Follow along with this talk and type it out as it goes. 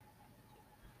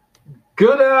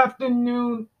Good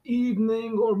afternoon,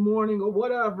 evening, or morning, or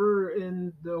whatever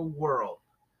in the world.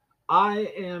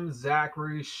 I am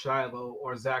Zachary Shiloh,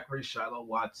 or Zachary Shiloh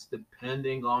Watts,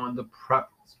 depending on the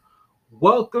preference.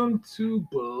 Welcome to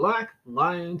Black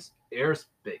Lions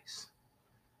Airspace,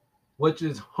 which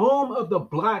is home of the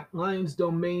Black Lions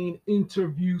Domain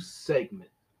interview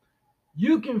segment.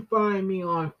 You can find me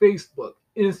on Facebook,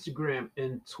 Instagram,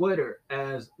 and Twitter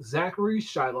as Zachary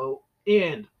Shiloh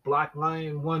and Black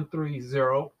Lion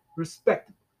 130,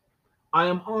 respectively. I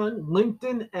am on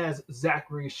LinkedIn as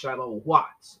Zachary Shiloh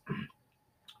Watts.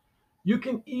 You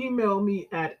can email me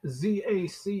at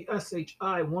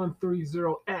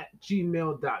zacshi130 at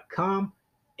gmail.com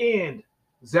and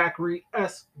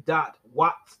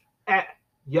zacharys.watts at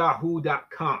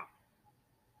yahoo.com.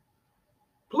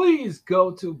 Please go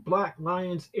to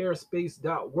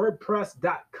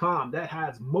blacklionSairspace.wordpress.com. That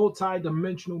has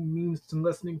multi-dimensional means to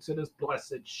listening to this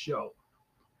blessed show.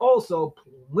 Also,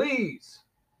 please,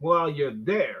 while you're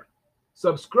there,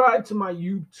 subscribe to my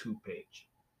YouTube page.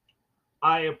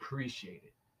 I appreciate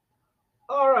it.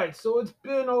 All right, so it's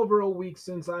been over a week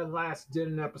since I last did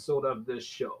an episode of this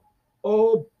show.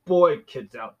 Oh boy,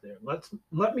 kids out there,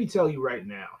 let me tell you right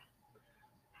now.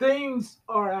 Things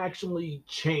are actually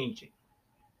changing.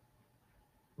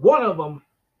 One of them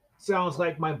sounds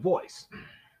like my voice.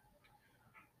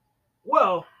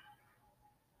 Well,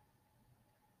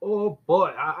 oh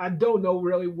boy, I don't know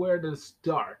really where to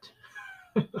start.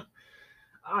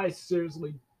 I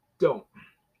seriously don't.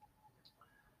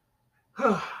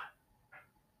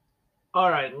 All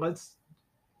right, let's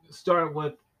start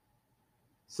with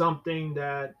something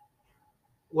that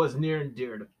was near and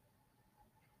dear to me.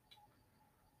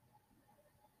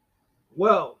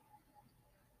 Well,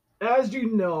 as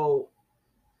you know,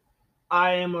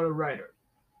 I am a writer.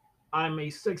 I'm a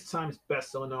six times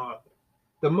best-selling author.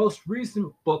 The most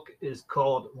recent book is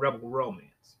called Rebel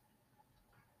Romance.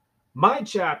 My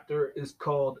chapter is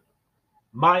called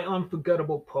My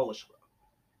Unforgettable Polish Love.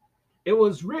 It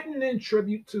was written in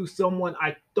tribute to someone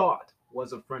I thought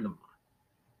was a friend of mine,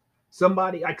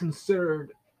 somebody I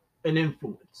considered an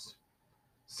influence,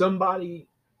 somebody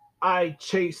I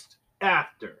chased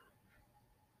after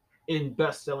in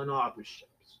best-selling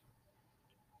authorships.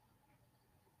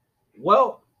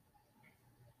 Well,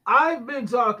 I've been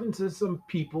talking to some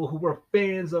people who were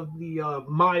fans of the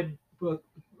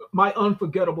my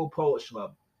unforgettable Polish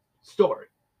love story.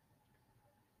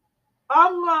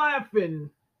 I'm laughing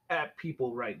at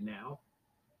people right now.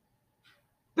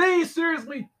 They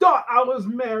seriously thought I was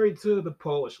married to the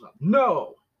Polish love.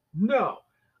 No, no,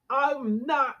 I'm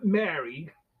not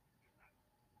married.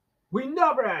 We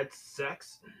never had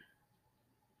sex.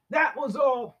 That was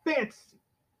all fantasy.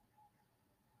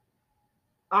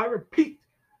 I repeat,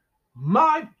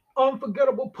 my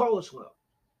unforgettable Polish love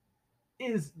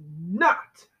is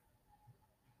not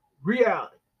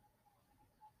reality.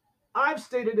 I've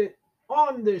stated it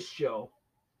on this show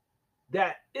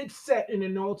that it's set in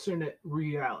an alternate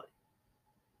reality.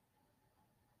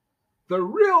 The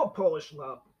real Polish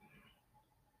love,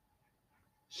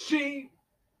 she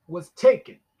was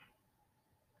taken.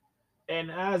 And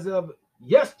as of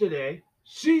yesterday,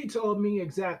 she told me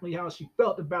exactly how she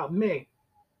felt about me.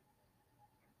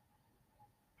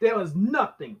 There was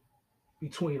nothing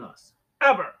between us,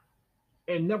 ever,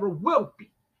 and never will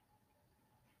be.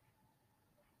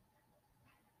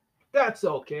 That's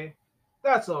okay.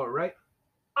 That's all right.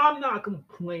 I'm not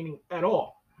complaining at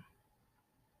all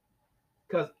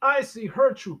because I see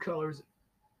her true colors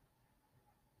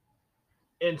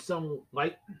in some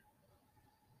light,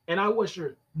 and I wish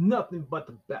her nothing but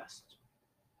the best.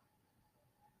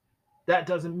 That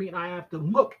doesn't mean I have to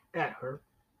look at her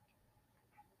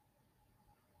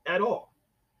at all.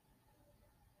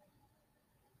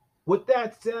 With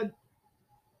that said,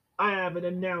 I have an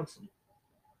announcement.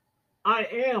 I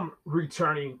am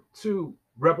returning to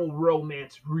Rebel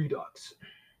Romance Redux.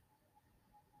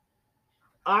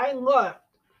 I left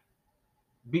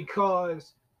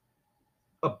because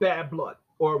of bad blood,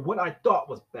 or what I thought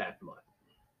was bad blood.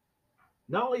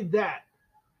 Not only that,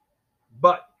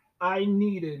 but I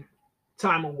needed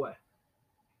time away.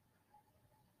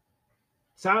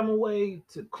 Time away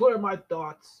to clear my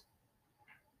thoughts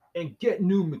and get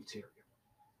new material.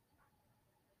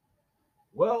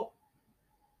 Well,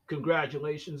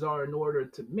 congratulations are in order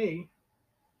to me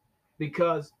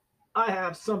because I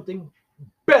have something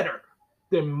better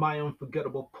than my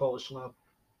unforgettable Polish love.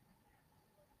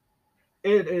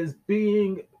 It is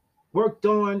being worked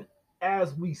on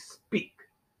as we speak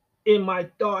in my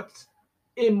thoughts,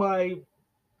 in my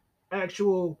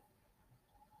actual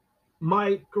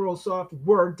Microsoft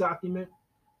Word document.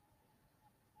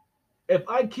 If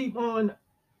I keep on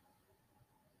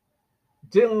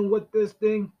dealing with this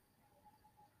thing,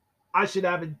 I should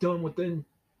have it done within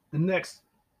the next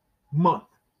month,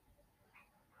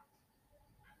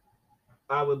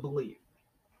 I would believe.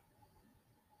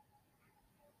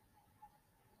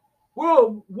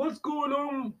 Well, what's going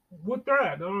on with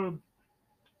that?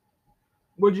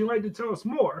 Would you like to tell us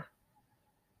more?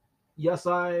 Yes,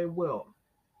 I will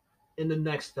in the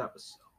next episode.